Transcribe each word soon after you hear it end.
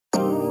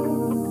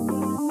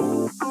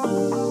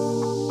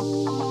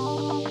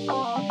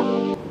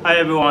Hi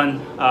everyone,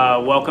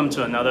 welcome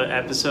to another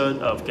episode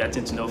of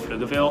Getting to Know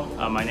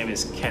Pflugerville. My name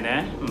is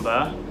Kene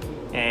Mba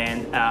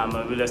and I'm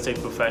a real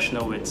estate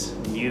professional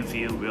with New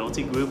View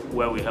Realty Group,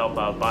 where we help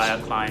our buyer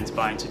clients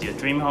buy into their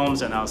dream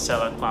homes and our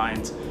seller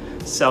clients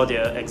sell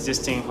their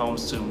existing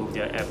homes to move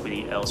their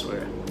equity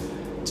elsewhere.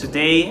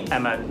 Today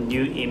I'm at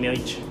new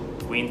Image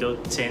Window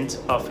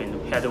Tint off in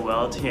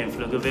Heatherweld here in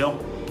Pflugerville,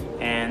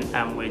 and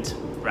I'm with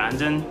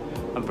Brandon.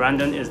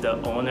 Brandon is the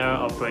owner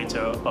operator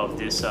of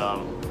this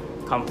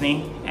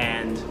company,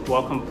 and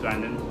welcome,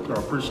 Brandon. I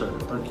appreciate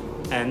it, thank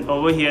you. And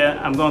over here,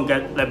 I'm going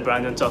to let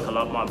Brandon talk a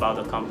lot more about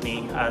the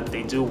company.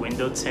 They do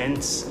window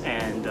tints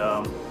and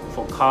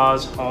for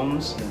cars,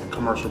 homes, and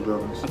commercial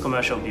buildings. And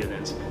commercial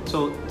buildings.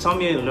 So tell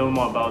me a little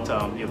more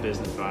about your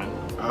business, Brian.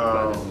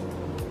 I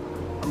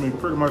mean,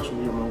 pretty much,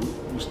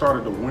 we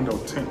started the window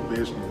tint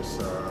business.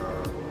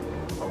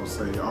 I would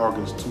say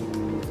August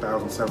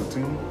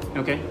 2017.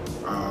 Okay.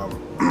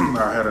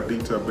 I had a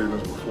detail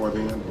business before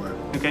then, but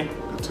okay,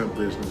 the tint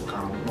business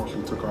kind of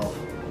mostly took off.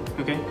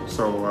 Okay.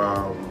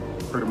 So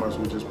pretty much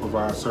we just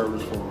provide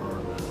service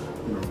for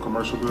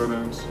commercial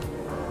buildings,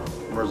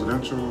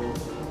 residential,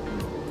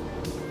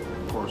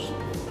 of course,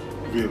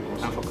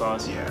 vehicles. And for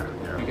cars. Yeah.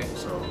 Okay.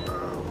 So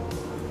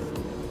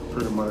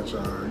pretty much,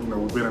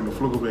 we've been in the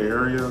Pflugerville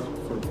area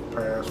for the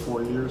past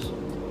 4 years.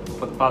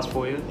 For the past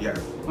 4 years? Yeah.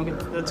 Okay, yeah,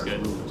 that's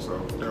absolutely. good. So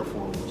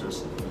therefore, we've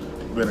just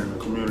been in the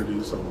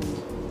community, so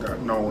we got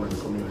known in the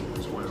community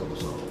as well.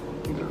 So.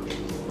 Okay.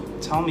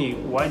 Tell me,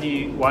 why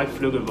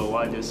Pflugerville?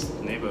 Why this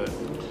neighborhood?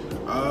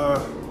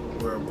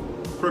 Well,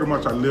 pretty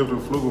much I lived in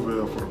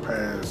Pflugerville for the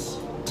past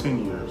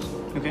 10 years.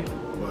 Okay.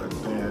 But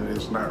then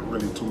it's not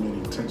really too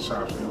many tint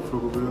shops in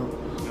Pflugerville,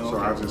 so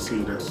I just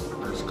see that's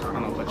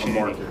kind of a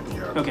market.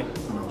 Yeah. Okay.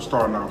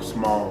 Starting off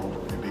small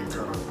and then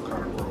kind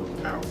of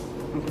grow out.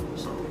 Okay.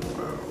 So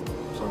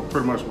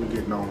pretty much we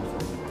get known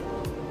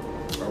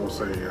from, I would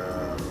say,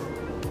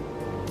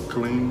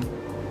 Killeen.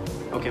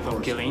 Okay,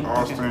 from Killeen.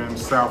 Austin, okay.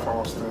 South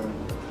Austin.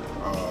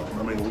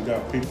 I mean, we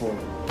got people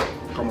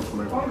coming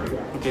from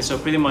everywhere. Okay, so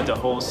pretty much the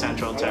whole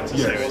Central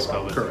Texas area is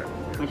covered. Correct.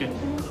 Okay,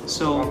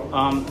 so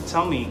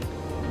tell me,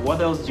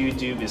 what else do you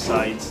do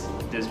besides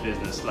this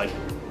business? Like,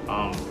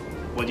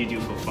 what do you do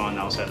for fun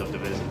outside of the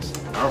business?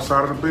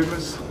 Outside of the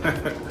business,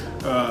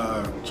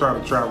 try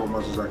to travel as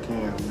much as I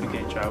can.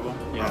 Okay, travel.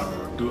 Yeah.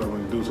 Due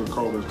to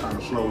COVID, kind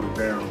of slowed it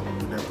down when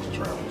we definitely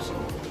travel. So.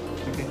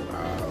 Okay.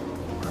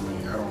 I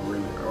mean, I don't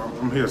really.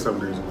 I'm here 7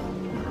 days a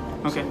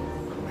week. Okay. So, I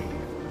mean,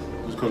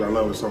 just because I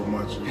love it so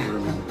much, it's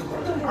really,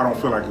 I don't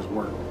feel like it's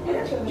work.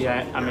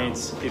 Yeah, I mean,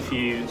 if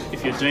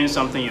you're doing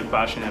something you're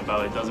passionate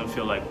about, it doesn't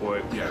feel like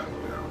work. Yeah.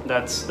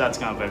 That's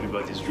kind of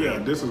everybody's dream. Yeah,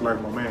 this is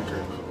like my man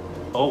cave.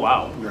 Oh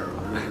wow. Yeah,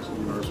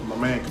 it's my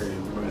man cave.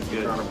 That's you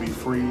good. kind of be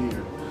free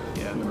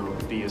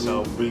and be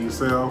yourself. Be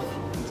yourself.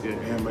 That's good.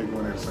 And make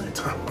money at the same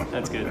time.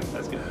 That's good.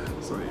 That's good.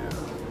 So yeah.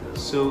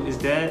 So is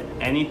there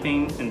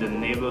anything in the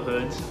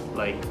neighborhood,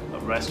 like a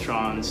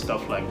restaurant,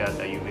 stuff like that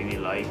you really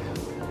like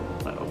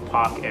a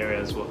park area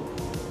as well?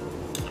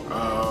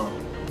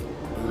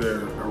 Is there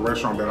a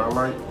restaurant that I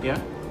like? Yeah.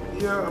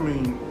 Yeah, I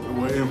mean,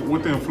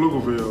 within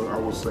Pflugerville, I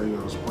would say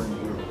Spring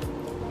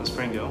Hill.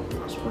 Spring Hill?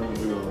 Spring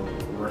Hill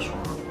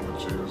restaurant,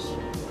 which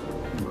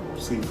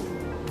is,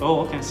 seafood.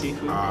 Oh, okay,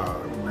 seafood.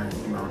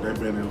 They've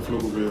been in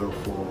Pflugerville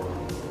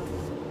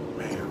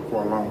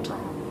for a long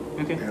time.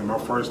 Okay. And my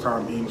first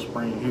time eating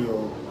Spring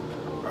Hill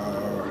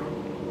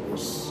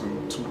was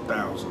in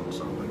 2000,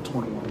 so in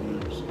 21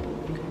 years.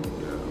 Okay.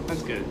 Yeah.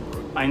 That's good.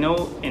 I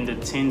know in the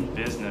tint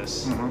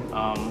business,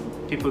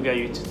 people get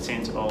you to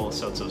tint all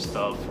sorts of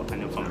stuff. I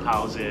know from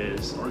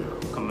houses,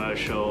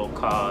 commercial,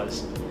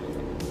 cars.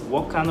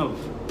 What kind of,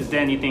 is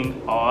there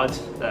anything odd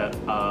that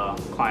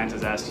client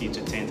has asked you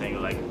to tint and you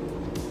like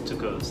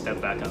took a step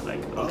back and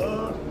like,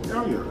 okay.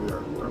 Yeah.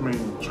 I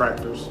mean,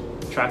 tractors.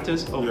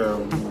 Tractors? Oh. Yeah,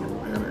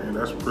 and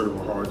that's pretty of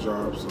a hard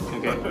job. So.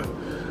 Okay.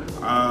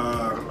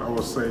 I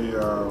would say,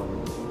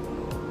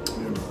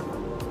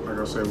 like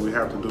I said, we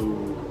have to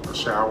do a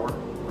shower.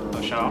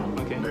 A shower?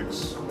 Okay.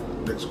 Next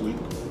week.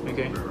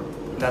 Okay.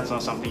 That's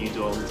not something you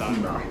do all the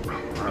time? No. I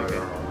don't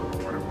know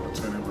what I want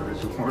to tint it, but I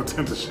just want to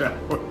tint the shower.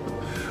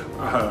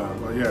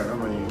 But yeah, I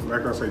mean,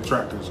 like I say,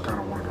 tractors is kind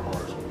of one of the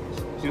hardest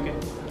ones. Okay.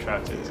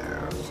 Tractors.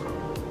 Yeah. So.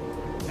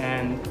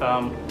 And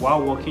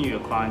while working with your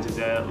clients, is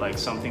there like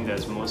something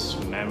that's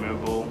most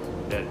memorable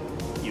that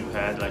you've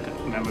had, like a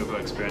memorable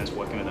experience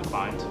working with a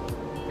client?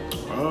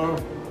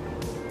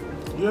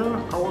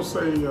 Yeah, I would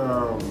say,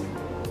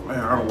 man,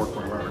 I don't work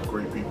with a lot of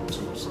great people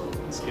too, so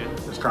that's good.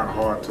 It's kind of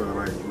hard to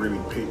like really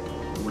pick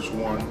which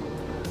one,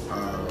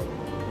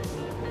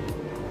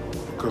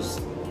 because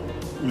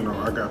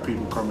I got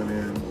people coming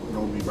in,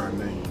 know me by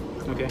name.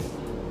 Okay.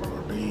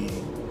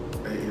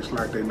 It's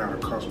like they're not a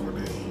customer,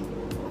 they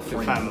a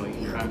friend. Family.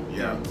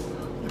 Yeah.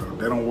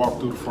 They don't walk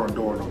through the front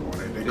door no more.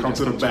 They come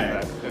to the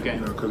back. Okay.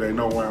 Because they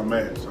know where I'm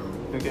at. So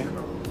okay.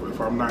 If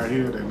I'm not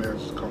here, then they'll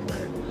just come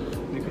back.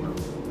 Okay.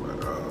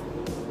 But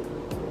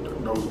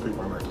those are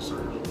people I like to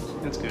serve. So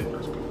that's good.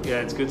 That's good.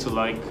 Yeah, it's good to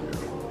like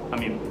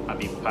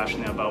be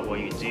passionate about what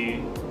you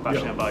do,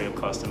 passionate about your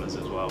customers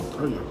as well.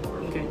 Oh yeah.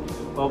 Okay.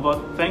 Well,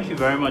 but thank you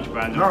very much,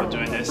 Brandon, for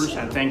doing this,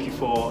 and thank you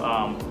for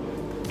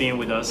being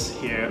with us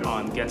here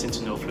on Getting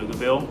to Know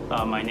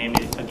Pflugerville. My name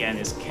again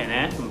is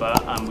Kene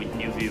Mba. I'm with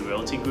New View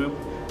Realty Group,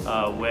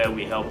 where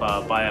we help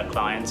our buyer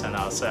clients and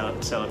our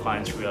seller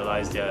clients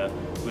realize their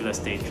real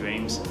estate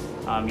dreams.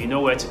 You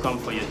know where to come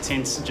for your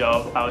tints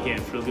job out here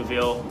in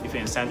Pflugerville. If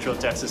you're in Central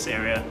Texas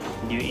area,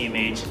 New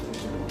Image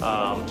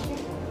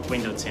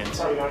Window Tint.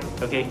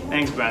 Okay,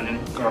 thanks, Brandon.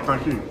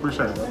 Thank you.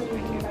 Appreciate it.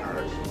 Thank you.